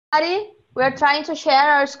everybody. We're trying to share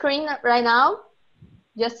our screen right now.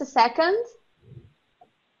 Just a second.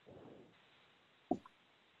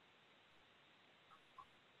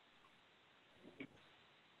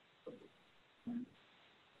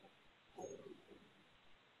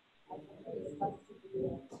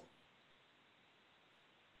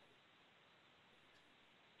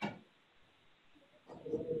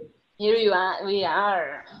 Here you are. We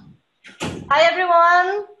are. Hi,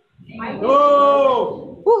 everyone. Hello.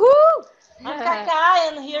 Woohoo! I'm Kaká,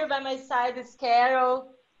 and here by my side is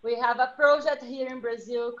Carol. We have a project here in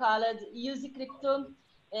Brazil called UseCripto,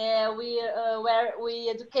 where we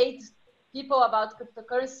educate people about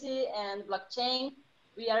cryptocurrency and blockchain.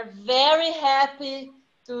 We are very happy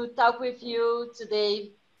to talk with you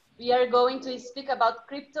today. We are going to speak about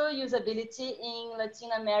crypto usability in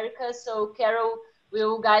Latin America, so Carol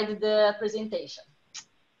will guide the presentation.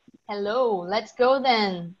 Hello, let's go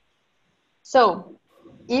then. So,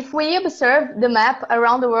 if we observe the map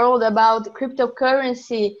around the world about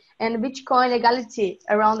cryptocurrency and Bitcoin legality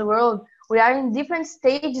around the world, we are in different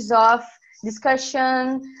stages of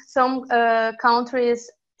discussion. Some countries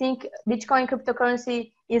think Bitcoin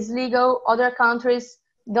cryptocurrency is legal, other countries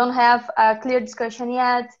don't have a clear discussion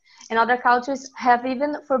yet, and other countries have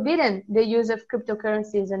even forbidden the use of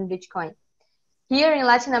cryptocurrencies and Bitcoin. Here in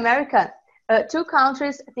Latin America, two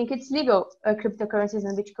countries think it's legal, cryptocurrencies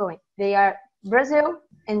and Bitcoin. They are Brazil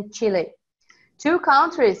and Chile. Two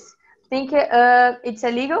countries think it's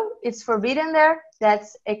illegal, it's forbidden there.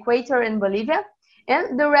 That's Ecuador and Bolivia.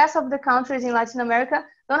 And the rest of the countries in Latin America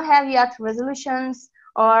don't have yet resolutions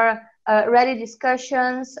or ready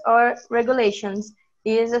discussions or regulations.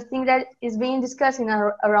 It is a thing that is being discussed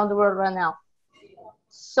around the world right now.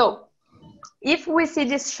 So, if we see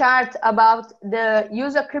this chart about the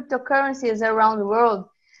use of cryptocurrencies around the world,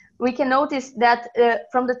 we can notice that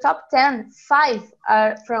from the top 10, 5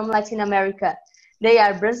 are from Latin America. They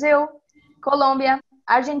are Brazil, Colombia,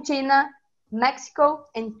 Argentina, Mexico,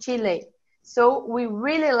 and Chile. So we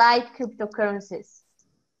really like cryptocurrencies.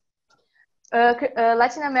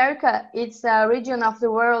 Latin America, it's a region of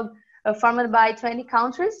the world formed by 20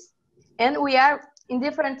 countries, and we are in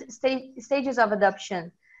different stages of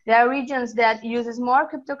adoption. There are regions that uses more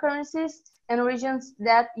cryptocurrencies and regions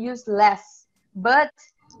that use less, but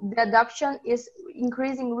the adoption is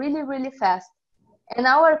increasing really, really fast. And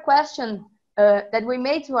our question that we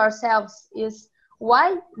made to ourselves is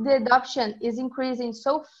why the adoption is increasing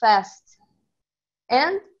so fast?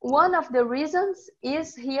 And one of the reasons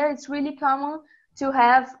is here it's really common to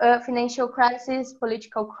have a financial crisis,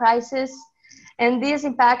 political crisis, and this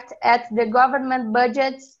impact at the government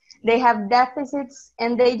budgets. They have deficits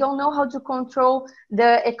and they don't know how to control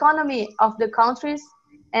the economy of the countries.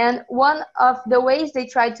 And one of the ways they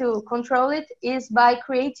try to control it is by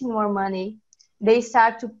creating more money. They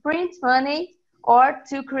start to print money or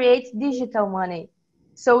to create digital money.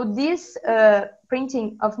 So this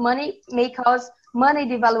printing of money may cause money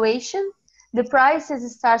devaluation. The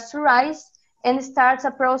prices starts to rise and starts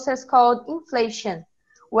a process called inflation,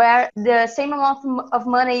 where the same amount of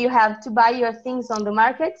money you have to buy your things on the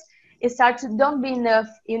market, it starts to don't be enough.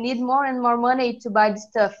 You need more and more money to buy the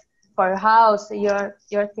stuff for your house,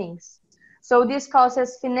 your things. So this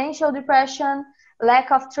causes financial depression,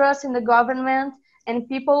 lack of trust in the government, and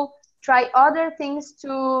people try other things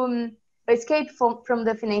to escape from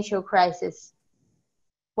the financial crisis.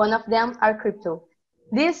 One of them are crypto.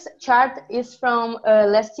 This chart is from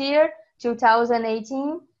last year,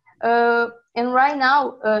 2018. And right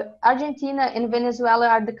now, Argentina and Venezuela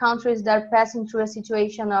are the countries that are passing through a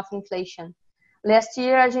situation of inflation. Last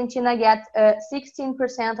year, Argentina got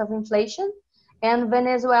 16% of inflation, and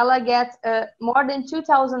Venezuela got more than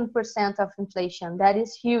 2,000% of inflation. That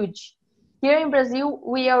is huge. Here in Brazil,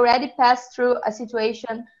 we already passed through a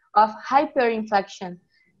situation of hyperinflation.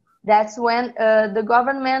 That's when the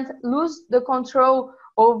government loses the control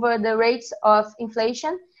over the rates of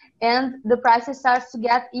inflation, and the prices starts to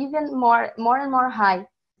get even more and more high.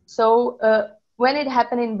 So when it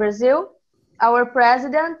happened in Brazil, our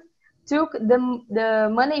president took the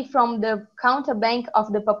money from the counter bank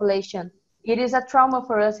of the population. It is a trauma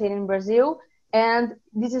for us here in Brazil, and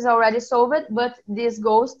this is already solved, but this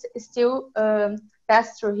ghost still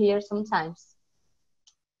pass through here sometimes.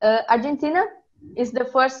 Argentina is the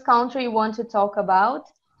first country you want to talk about.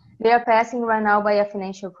 They are passing right now by a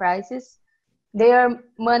financial crisis. Their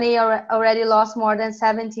money already lost more than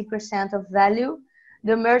 70% of value.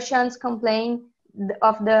 The merchants complain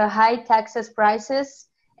of the high taxes prices,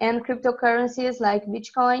 and cryptocurrencies like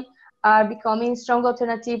Bitcoin are becoming a strong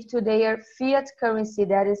alternative to their fiat currency,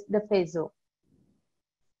 that is the peso.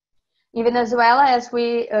 In Venezuela, as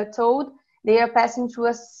we told, they are passing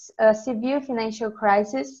through a severe financial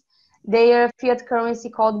crisis. Their fiat currency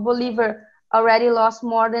called Bolivar already lost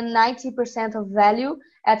more than 90% of value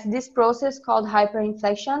at this process called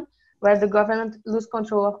hyperinflation, where the government lose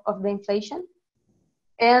control of the inflation.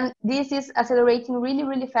 And this is accelerating really,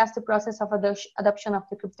 really fast the process of adoption of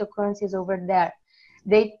the cryptocurrencies over there.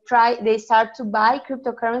 They start to buy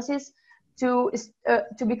cryptocurrencies to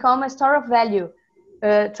become a store of value,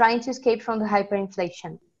 trying to escape from the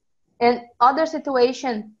hyperinflation. And other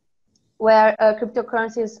situation where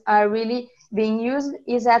cryptocurrencies are really being used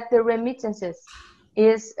is at the remittances.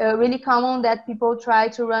 It's really common that people try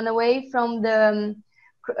to run away from the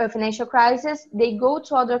financial crisis. They go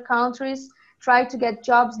to other countries, try to get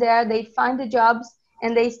jobs there, they find the jobs,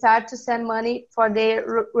 and they start to send money for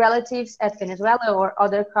their relatives at Venezuela or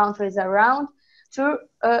other countries around through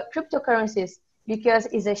cryptocurrencies, because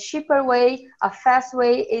it's a cheaper way, a fast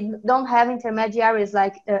way. It don't have intermediaries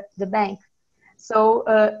like the bank. So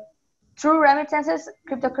through remittances,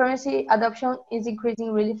 cryptocurrency adoption is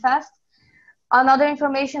increasing really fast. Another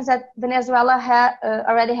information is that Venezuela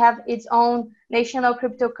already have its own national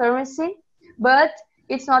cryptocurrency, but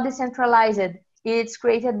it's not decentralized. It's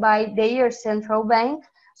created by their central bank.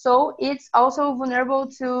 So it's also vulnerable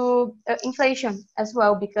to inflation as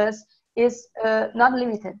well, because it's not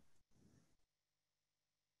limited.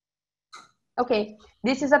 Okay,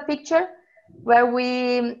 this is a picture where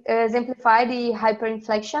we exemplify the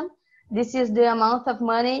hyperinflation. This is the amount of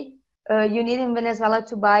money you need in Venezuela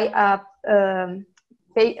to buy a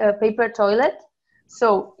paper toilet.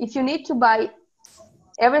 So if you need to buy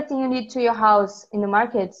everything you need to your house in the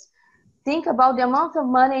markets, think about the amount of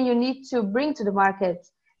money you need to bring to the market.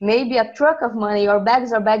 Maybe a truck of money, or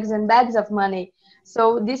bags and bags of money.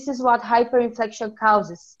 So this is what hyperinflation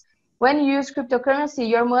causes. When you use cryptocurrency,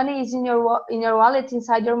 your money is in your wallet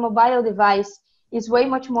inside your mobile device. It's way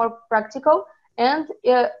much more practical. And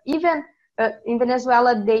even in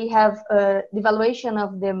Venezuela, they have devaluation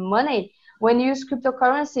of the money. When you use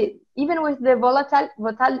cryptocurrency, even with the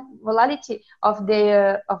volatility of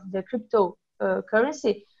the crypto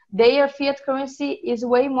currency, their fiat currency is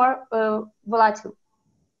way more volatile.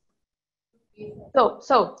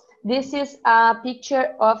 So this is a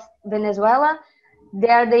picture of Venezuela.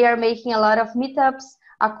 There they are making a lot of meetups.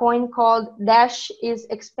 A coin called Dash is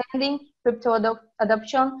expanding crypto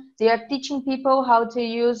adoption. They are teaching people how to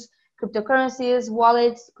use cryptocurrencies,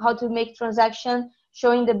 wallets, how to make transactions,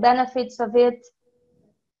 showing the benefits of it.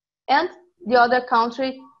 And the other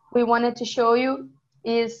country we wanted to show you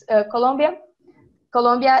is Colombia.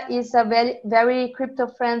 Colombia is a very, very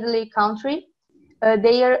crypto-friendly country.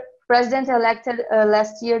 Their president elected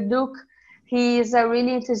last year, Duque, he is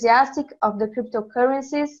really enthusiastic of the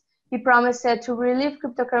cryptocurrencies. He promised to relieve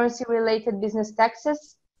cryptocurrency-related business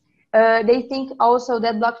taxes. They think also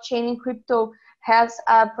that blockchain in crypto has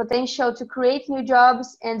a potential to create new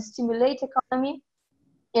jobs and stimulate economy.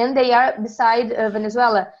 And they are, beside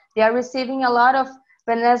Venezuela, they are receiving a lot of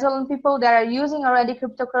Venezuelan people that are using already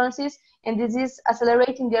cryptocurrencies, and this is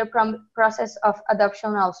accelerating their process of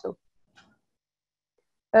adoption also.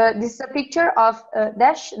 This is a picture of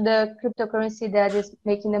Dash, the cryptocurrency that is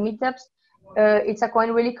making the meetups. It's a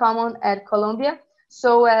coin really common at Colombia,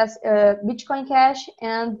 so as Bitcoin Cash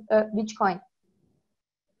and Bitcoin.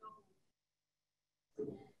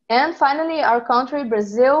 And finally, our country,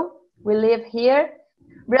 Brazil. We live here.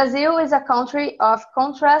 Brazil is a country of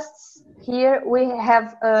contrasts. Here we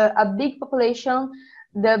have a big population,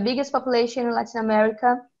 the biggest population in Latin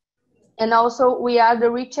America. And also we are the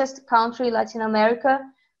richest country in Latin America,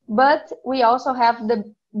 but we also have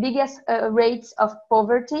the biggest rates of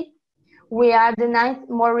poverty. We are the 9th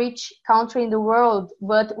more rich country in the world,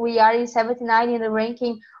 but we are in 79 in the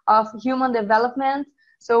ranking of human development.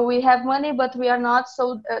 So we have money, but we are not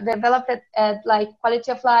so developed at like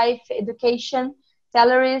quality of life, education,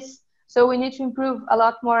 salaries. So we need to improve a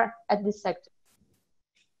lot more at this sector.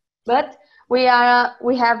 But we have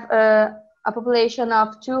a population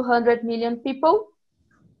of 200 million people,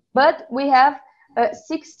 but we have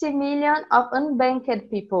 60 million of unbanked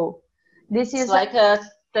people. This is like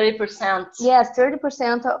 30%. Yes,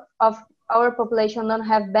 30% of our population don't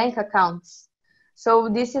have bank accounts. So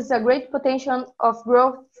this is a great potential of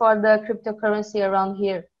growth for the cryptocurrency around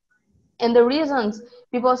here. And the reasons,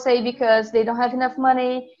 people say because they don't have enough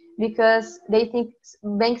money, because they think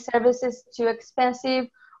bank services too expensive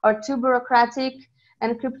or too bureaucratic,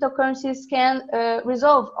 and cryptocurrencies can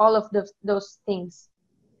resolve all of those things.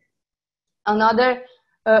 Another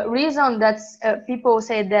reason that people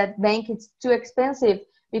say that bank is too expensive,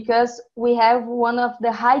 because we have one of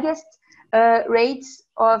the highest rates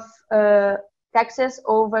of taxes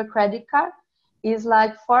over credit card. is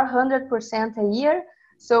like 400% a year.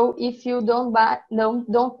 So if you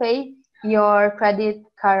don't pay your credit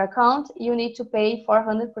card account, you need to pay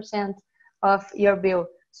 400% of your bill.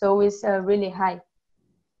 So it's really high.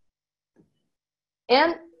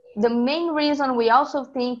 And the main reason we also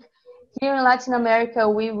think here in Latin America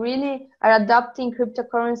we really are adopting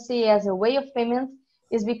cryptocurrency as a way of payment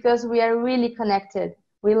is because we are really connected.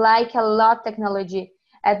 We like a lot technology.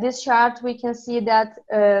 At this chart, we can see that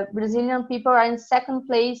Brazilian people are in second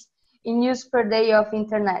place in use per day of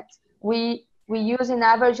internet. We use in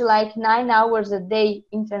average like 9 hours a day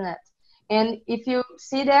internet. And if you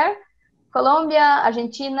see there, Colombia,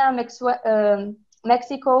 Argentina,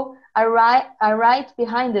 Mexico are right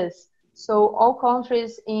behind us. So all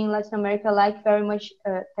countries in Latin America like very much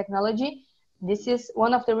technology. This is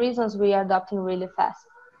one of the reasons we are adopting really fast.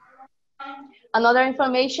 Another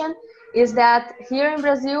information is that here in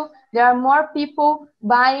Brazil, there are more people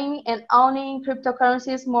buying and owning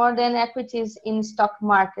cryptocurrencies more than equities in stock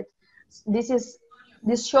market.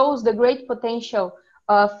 This shows the great potential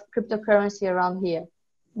of cryptocurrency around here.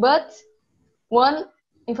 But one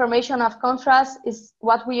information of contrast is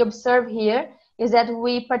what we observe here is that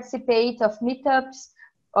we participate of meetups,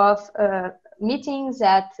 of meetings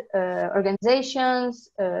at organizations,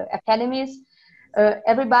 academies.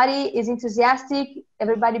 Everybody is enthusiastic,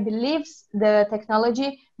 everybody believes the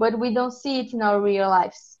technology, but we don't see it in our real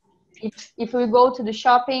lives. If we go to the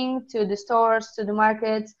shopping, to the stores, to the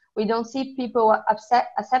markets, we don't see people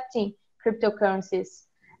accepting cryptocurrencies.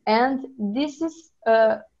 And this is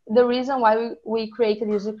the reason why we created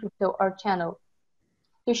UseCripto, our channel,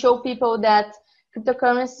 to show people that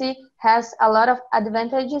cryptocurrency has a lot of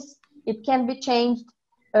advantages. It can be changed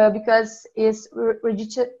because it's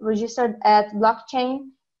registered at blockchain,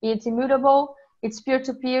 it's immutable, it's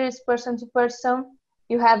peer-to-peer, it's person-to-person.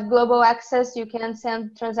 You have global access, you can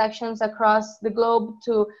send transactions across the globe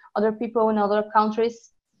to other people in other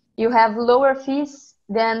countries. You have lower fees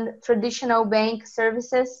than traditional bank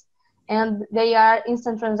services, and they are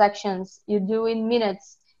instant transactions. You do in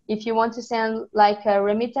minutes. If you want to send like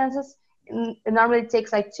remittances, it normally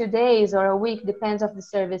takes like 2 days or a week, depends on the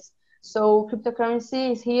service. So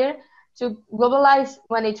cryptocurrency is here to globalize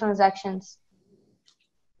money transactions.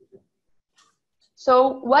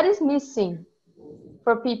 So what is missing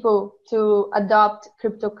for people to adopt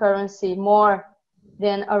cryptocurrency more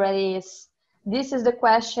than already is? This is the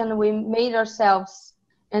question we made ourselves.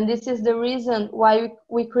 And this is the reason why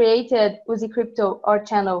we created UseCripto, our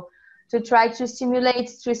channel, to try to stimulate,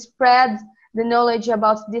 to spread the knowledge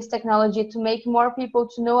about this technology, to make more people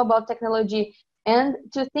to know about technology and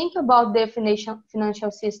to think about their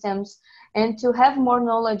financial systems and to have more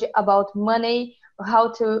knowledge about money,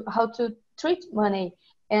 how to treat money.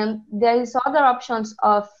 And there is other options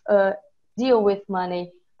of deal with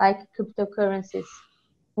money, like cryptocurrencies.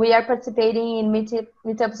 We are participating in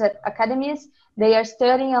meetups at academies. They are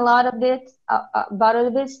studying a lot of it,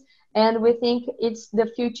 about this, and we think it's the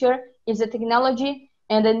future, it's the technology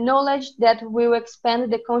and the knowledge that will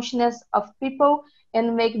expand the consciousness of people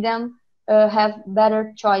and make them have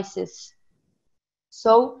better choices.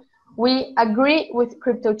 So we agree with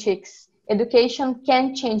CryptoChicks. Education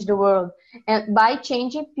can change the world, and by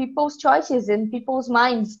changing people's choices and people's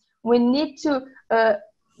minds, we need to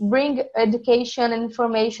bring education and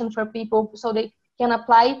information for people so they can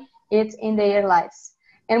apply it in their lives.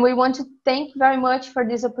 And we want to thank very much for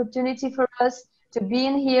this opportunity for us to be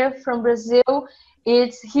in here from Brazil.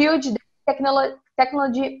 It's huge.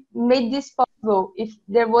 Technology made this possible. If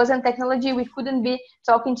there wasn't technology, we couldn't be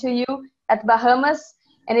talking to you at Bahamas.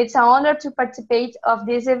 And it's an honor to participate of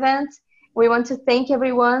this event. We want to thank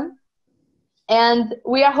everyone. And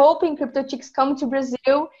we are hoping CryptoChicks come to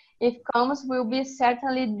Brazil. If comes, we'll be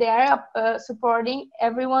certainly there supporting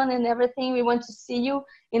everyone and everything. We want to see you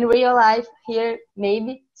in real life here,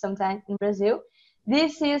 maybe sometime in Brazil.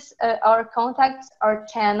 This is our contacts, our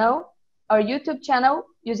channel, our YouTube channel,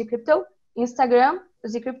 UseCripto, Instagram,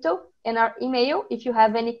 UseCripto, and our email. If you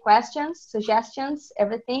have any questions, suggestions,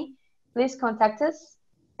 everything, please contact us.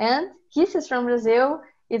 And kisses from Brazil.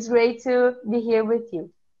 It's great to be here with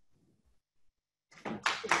you.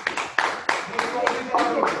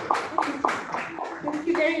 Thank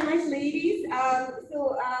you very much, ladies.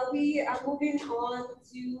 So we are moving on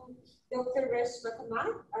to Dr. Reshma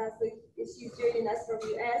Kamat. So she's joining us from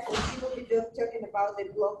US, and she will be talking about the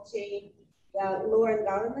blockchain law and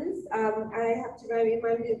governance. I have to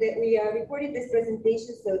remind you that we are recording this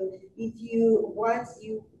presentation, so if you want,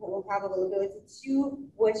 you will have availability to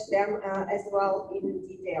watch them as well in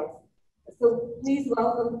detail. So please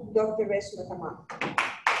welcome Dr. Reshma Kamat.